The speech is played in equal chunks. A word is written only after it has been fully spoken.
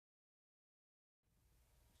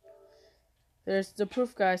There's the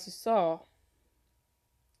proof, guys, you saw.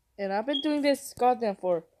 And I've been doing this goddamn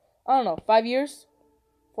for, I don't know, 5 years?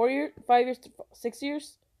 4 years? 5 years? 6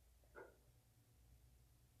 years?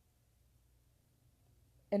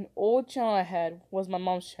 An old channel I had was my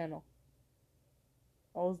mom's channel.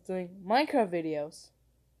 I was doing Minecraft videos.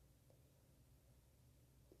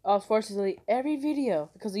 I was forced to delete every video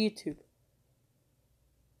because of YouTube.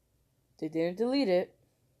 They didn't delete it.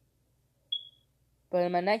 But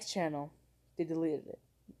in my next channel, they deleted it.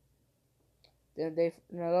 Then they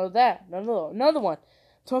another one.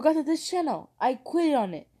 So I got to this channel. I quit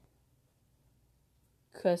on it.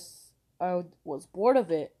 Because I was bored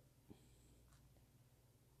of it.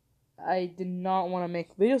 I did not want to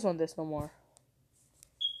make videos on this no more.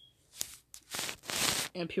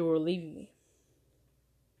 And people were leaving me.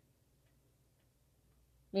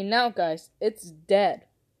 I mean, now, guys, it's dead.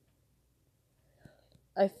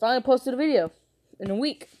 I finally posted a video in a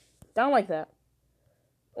week. Down like that.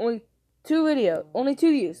 Only 2 videos. Only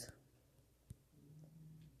 2 views.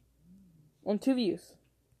 On 2 views.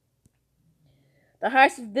 The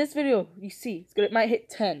highest of this video you see, it might hit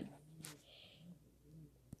 10.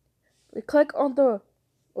 We click on the,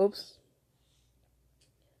 oops.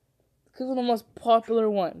 Click on the most popular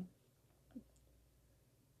one.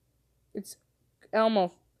 It's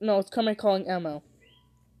Elmo. No, it's Kermit calling Elmo.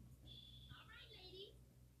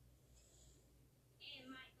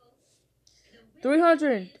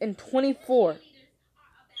 $324.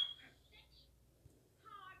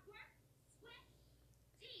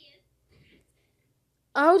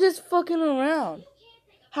 I was just fucking around,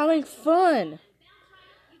 having fun,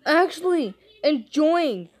 actually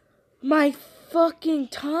enjoying my fucking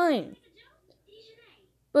time.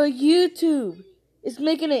 But YouTube is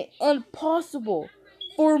making it impossible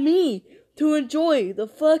for me to enjoy the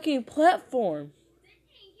fucking platform.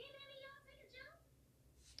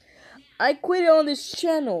 I quit on this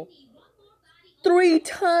channel 3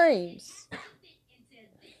 times.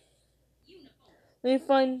 Let me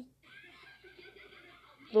find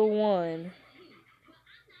the one.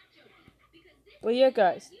 But yeah,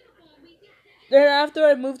 guys. Then after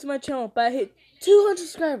I moved to my channel, but I hit 200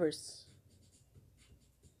 subscribers.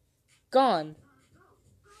 Gone.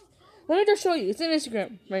 Let me just show you. It's in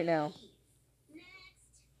Instagram right now.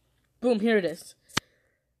 Boom, here it is.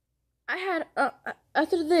 I had,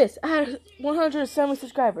 after this, I had 170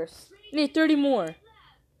 subscribers. I need 30 more.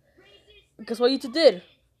 Because what YouTube did,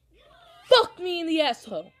 fuck me in the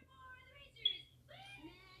asshole.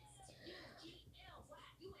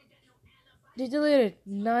 They deleted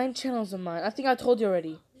 9 channels of mine. I think I told you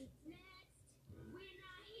already.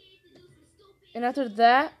 And after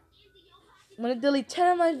that, I'm gonna delete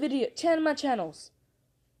 10 of my channels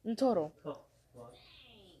in total.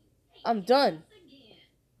 I'm done.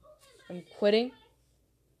 I'm quitting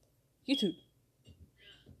YouTube.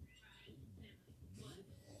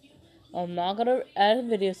 I'm not gonna add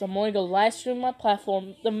videos. I'm only gonna live stream my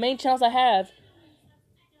platform. The main channels I have,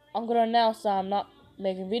 I'm gonna announce that I'm not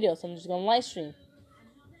making videos. I'm just gonna live stream.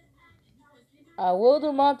 I will do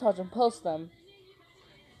montage and post them,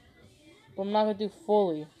 but I'm not gonna do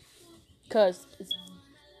fully because it's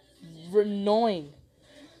annoying.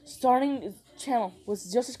 Starting this channel with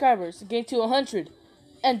 0 subscribers, gained to 100,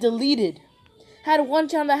 and deleted. Had one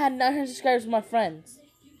channel that had 900 subscribers with my friends.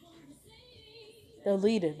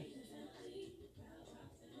 Deleted.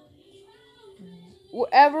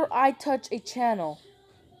 Wherever I touch a channel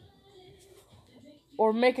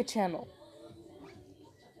or make a channel,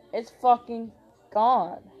 it's fucking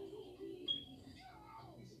gone.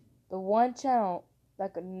 The one channel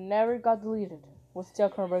that never got deleted was still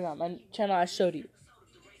currently on my channel I showed you.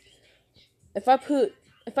 If I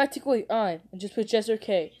take away on and just put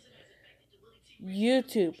Just3k,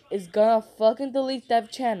 YouTube is gonna fucking delete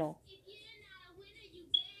that channel.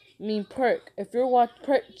 I mean, Perk, if you're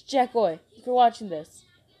Jackoy, if you're watching this,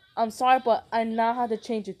 I'm sorry, but I now have to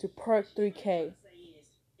change it to Perk 3k.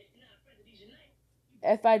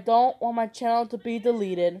 If I don't want my channel to be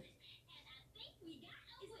deleted,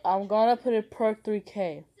 I'm gonna put it Perk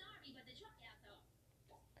 3k.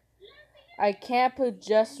 I can't put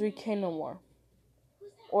Just 3k no more,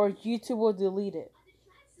 or YouTube will delete it.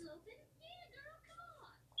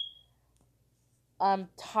 I'm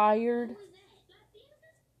tired.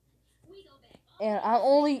 And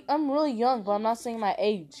I'm really young, but I'm not saying my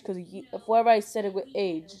age, because if whoever I said it with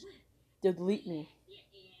age, they'll delete me.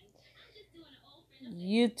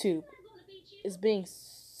 YouTube is being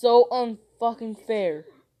so unfucking fair.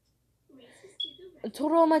 In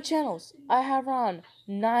total on my channels, I have around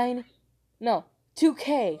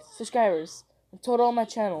 2k subscribers. In total on my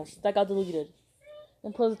channels that got deleted.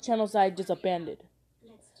 And plus the channels I just abandoned.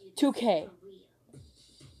 2k.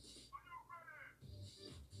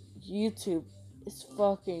 YouTube is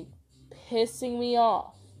fucking pissing me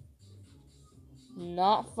off.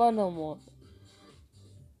 Not fun no more.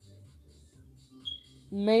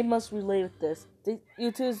 May must relate with this.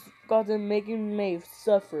 YouTube's got them making May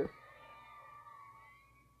suffer.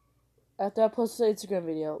 After I posted an Instagram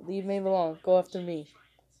video, leave May alone, go after me.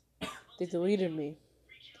 They deleted me.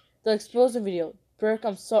 The exposing video, Burke,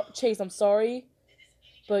 Chase, I'm sorry,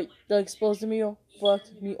 but the exposing video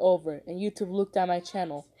fucked me over, and YouTube looked at my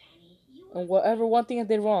channel, and whatever one thing I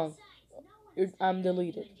did wrong, I'm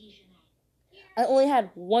deleted. I only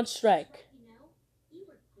had one strike.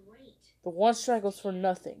 The one strike was for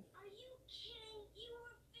nothing.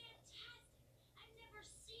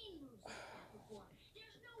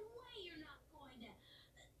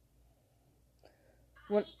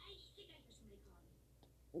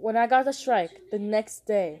 When I got the strike, the next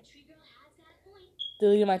day,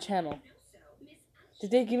 deleted my channel.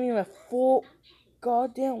 Did they give me a full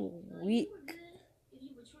goddamn week?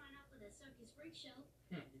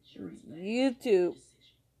 YouTube,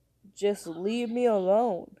 just leave me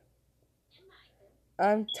alone.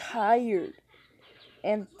 I'm tired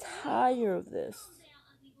and tired of this.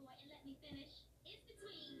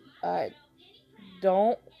 I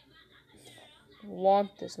don't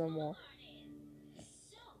want this no more.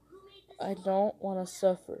 I don't want to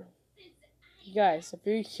suffer. You guys, if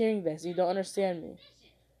you're hearing this, you don't understand me.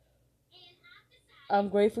 I'm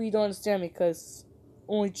grateful you don't understand me, because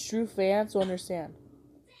only true fans will understand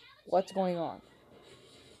what's going on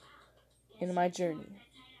in my journey.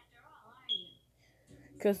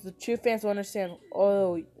 Because the true fans will understand,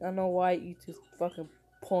 oh, I know why YouTube's fucking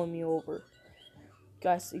pulling me over.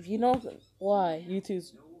 Guys, if you know why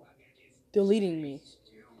YouTube's deleting me,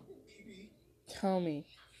 tell me.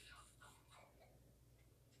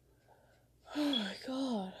 Oh my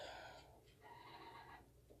god.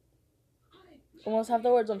 Almost half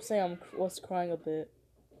the words I'm saying, I was crying a bit.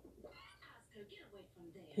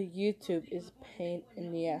 YouTube is a pain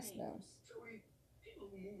in the ass now.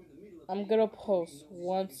 I'm gonna post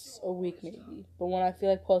once a week maybe, but when I feel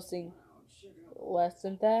like posting less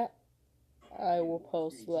than that, I will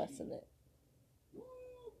post less than it.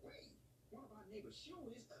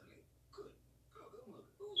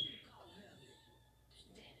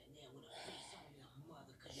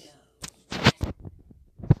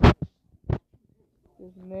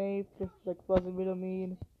 This May just like buzzing me to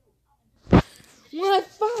mean. When I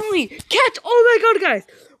finally catch, oh my god, guys!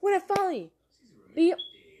 When I finally beat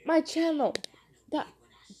my channel that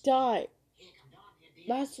died,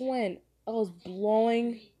 that's when I was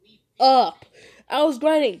blowing up. I was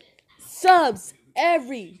grinding subs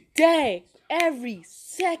every day, every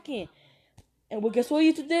second. And well, guess what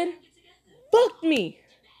YouTube did? Fucked me.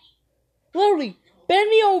 Literally, bent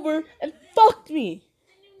me over and fucked me.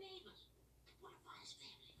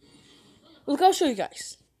 Look, I'll show you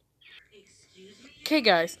guys. Okay,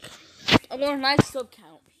 guys. I'm going to a nice sub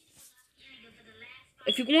count.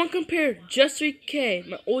 If you want to compare Just3k,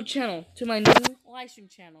 my old channel, to my new livestream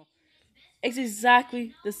channel, it's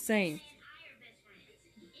exactly the same.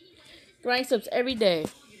 Grinding subs every day.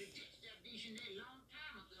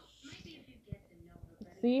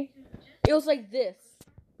 See? It was like this.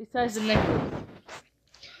 Besides the necklace.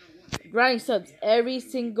 Grinding subs every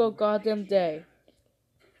single goddamn day.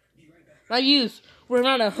 My views were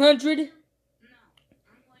around 100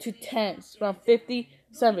 to 10s. Around 50,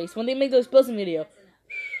 70s. When they make those explosive video.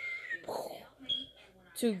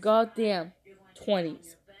 To goddamn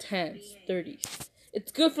 20s, 10s, 30s.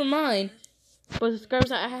 It's good for mine. But the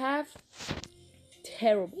subscribers I have,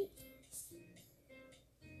 terrible.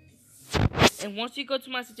 And once you go to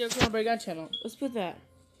my Satirical Breakdown channel, let's put that.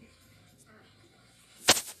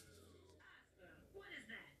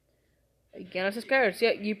 Again, our subscribers.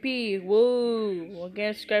 Yeah, UP. Woo.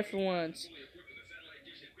 Again, subscribe for once.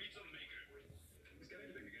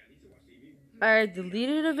 I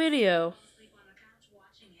deleted a video.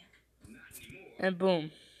 And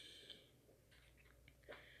boom.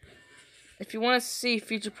 If you want to see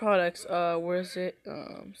future products, where is it?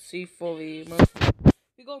 See fully monthly.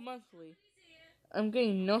 We go monthly. I'm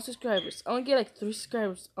getting no subscribers. I only get like 3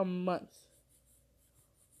 subscribers a month.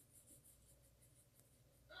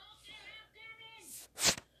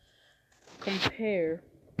 Compare.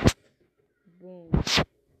 Boom.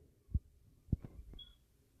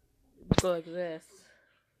 Go like this.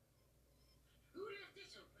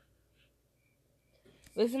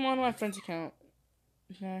 This is on my friend's account.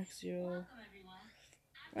 Max 0.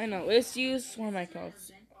 I know. Let's use one of my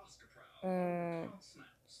accounts.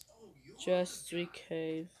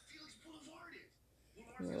 Just3k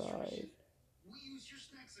live.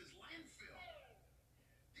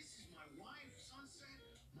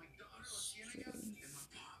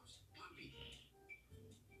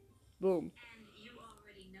 Boom.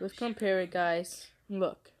 Let's compare it, guys.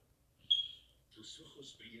 Look.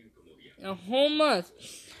 A whole month.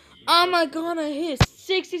 I'm not gonna hit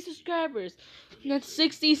 60 subscribers. That's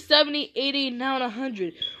 60, 70, 80, now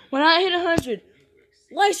 100. When I hit 100,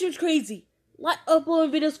 live stream's crazy.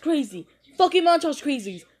 Uploading videos crazy. Fucking montage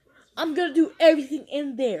crazy. I'm gonna do everything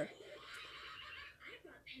in there.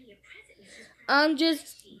 I'm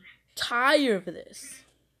just tired of this.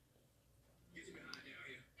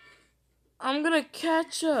 I'm gonna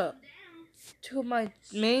catch up to my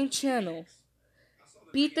main channel,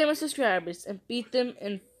 beat them in subscribers, and beat them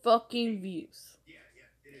in fucking views.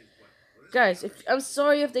 Guys, I'm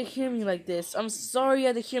sorry if they hear me like this. I'm sorry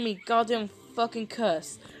if they hear me goddamn fucking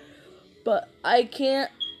cuss. But I can't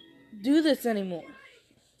do this anymore.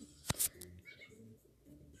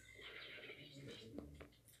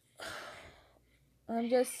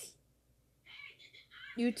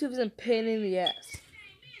 YouTube's a pain in the ass.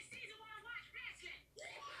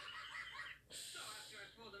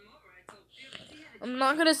 I'm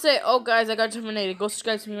not gonna say, oh guys, I got Terminated, go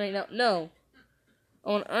subscribe to me right now. No. I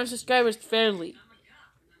want to earn subscribers fairly.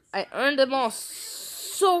 I earned them all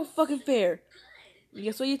so fucking fair. And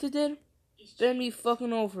guess what YouTube did? Bend me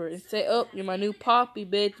fucking over and say, oh, you're my new poppy,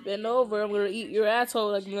 bitch. Bend over, I'm gonna eat your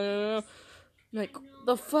asshole. Like,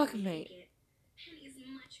 the fuck, mate?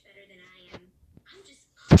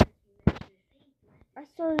 I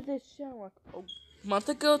started this channel like a month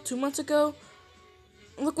ago, 2 months ago.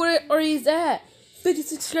 Look where he's at.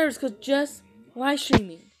 56 subscribers because just live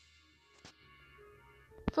streaming.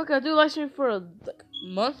 Fuck, I do live streaming for like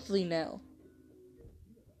monthly now.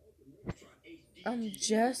 I'm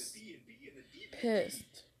just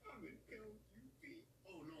pissed.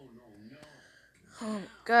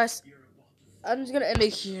 Guys, I'm just gonna end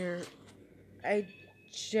it here. I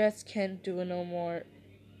just can't do it no more.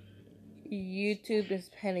 YouTube is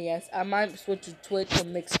penny ass. I might switch to Twitch or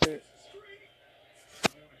Mixer.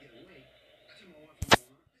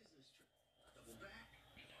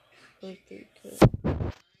 Okay,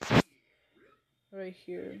 right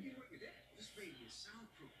here.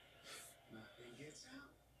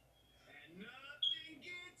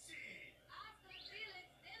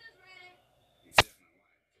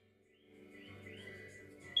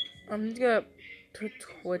 I'm just gonna put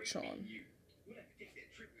Twitch on.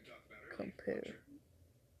 Compare.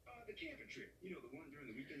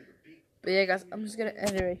 But yeah, guys, I'm just gonna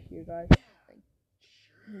end it right here, guys.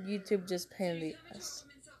 YouTube just pain in the ass.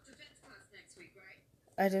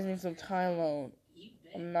 I just need some time alone.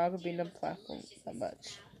 I'm not gonna be in the platform that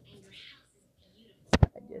much.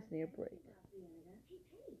 I just need a break.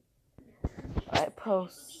 I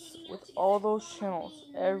post with all those channels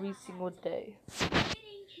every single day.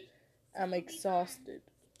 I'm exhausted.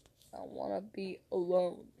 I wanna be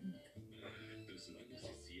alone.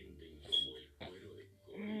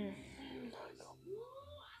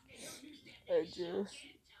 I just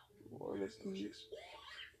wanna be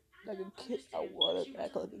like a kid. I wanna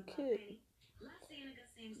act like a kid.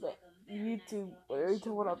 But YouTube, every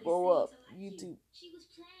time when I blow up, YouTube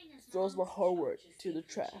throws my hard work to the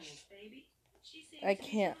trash. I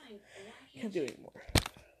can't do it anymore.